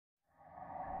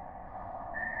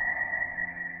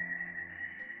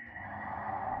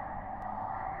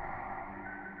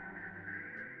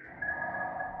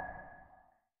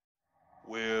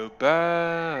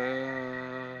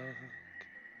back.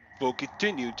 We'll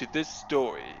continue to this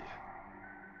story.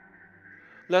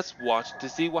 Let's watch to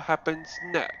see what happens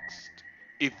next,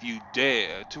 if you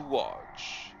dare to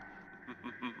watch.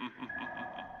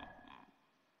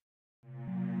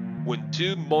 When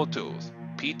two mortals,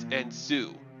 Pete and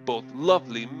Sue, both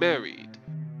lovely married,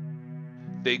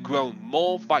 they grown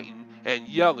more fighting and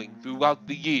yelling throughout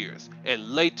the years,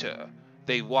 and later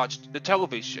they watched the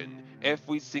television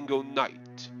every single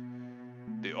night.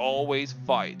 They always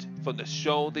fight for the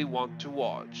show they want to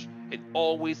watch, and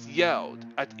always yelled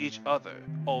at each other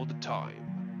all the time.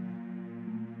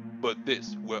 But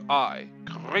this where I,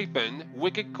 Craven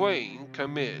WickeCrane,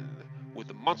 come in, with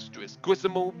a monstrous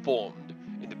Grisimo formed,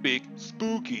 and a big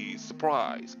spooky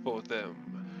surprise for them.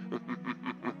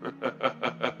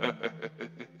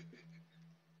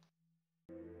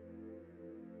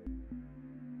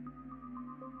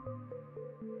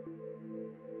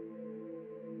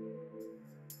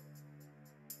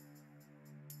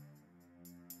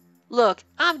 Look,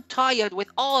 I'm tired with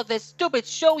all this stupid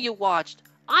show you watched.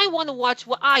 I want to watch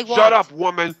what I want. Shut up,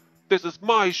 woman! This is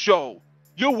my show!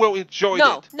 You will enjoy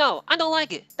it! No, I don't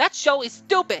like it. That show is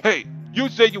stupid. Hey, you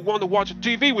say you want to watch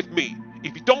TV with me.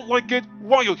 If you don't like it,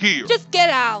 why are you here? Just get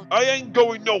out. I ain't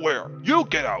going nowhere. You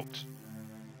get out.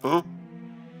 Huh?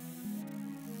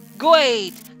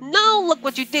 Great. Now look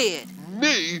what you did.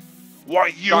 Me? Why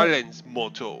you— Silence,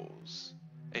 mortals,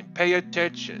 and pay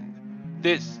attention.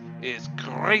 This is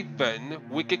Craven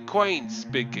WickeCrane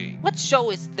speaking. What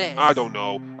show is this? I don't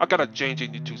know. I gotta change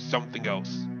it into something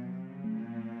else.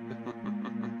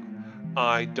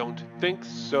 I don't think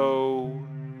so.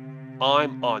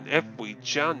 I'm on every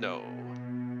channel.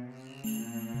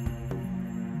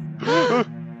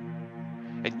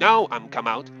 And now I'm come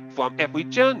out from every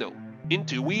channel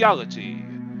into reality.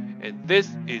 And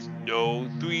this is no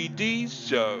 3D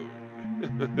show.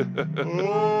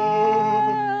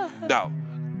 Now,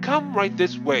 come right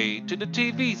this way to the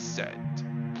TV set,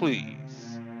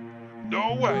 please.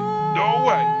 No way, no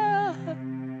way.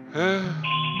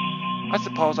 I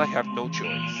suppose I have no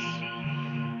choice.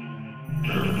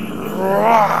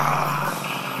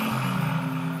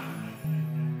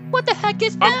 What the heck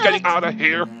is that? I'm getting out of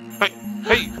here.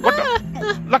 Hey, what the?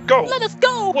 Let go. Let us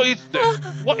go. What is this?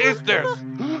 What is this?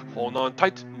 Hold on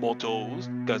tight, mortals,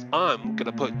 cause I'm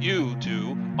gonna put you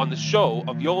two on the show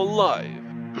of your life.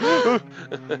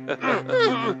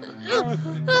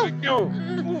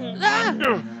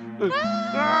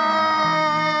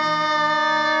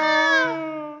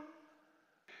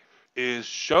 It's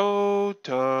show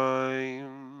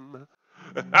time.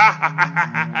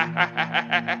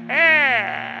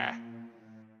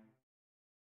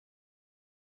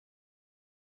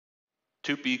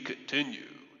 To be continued.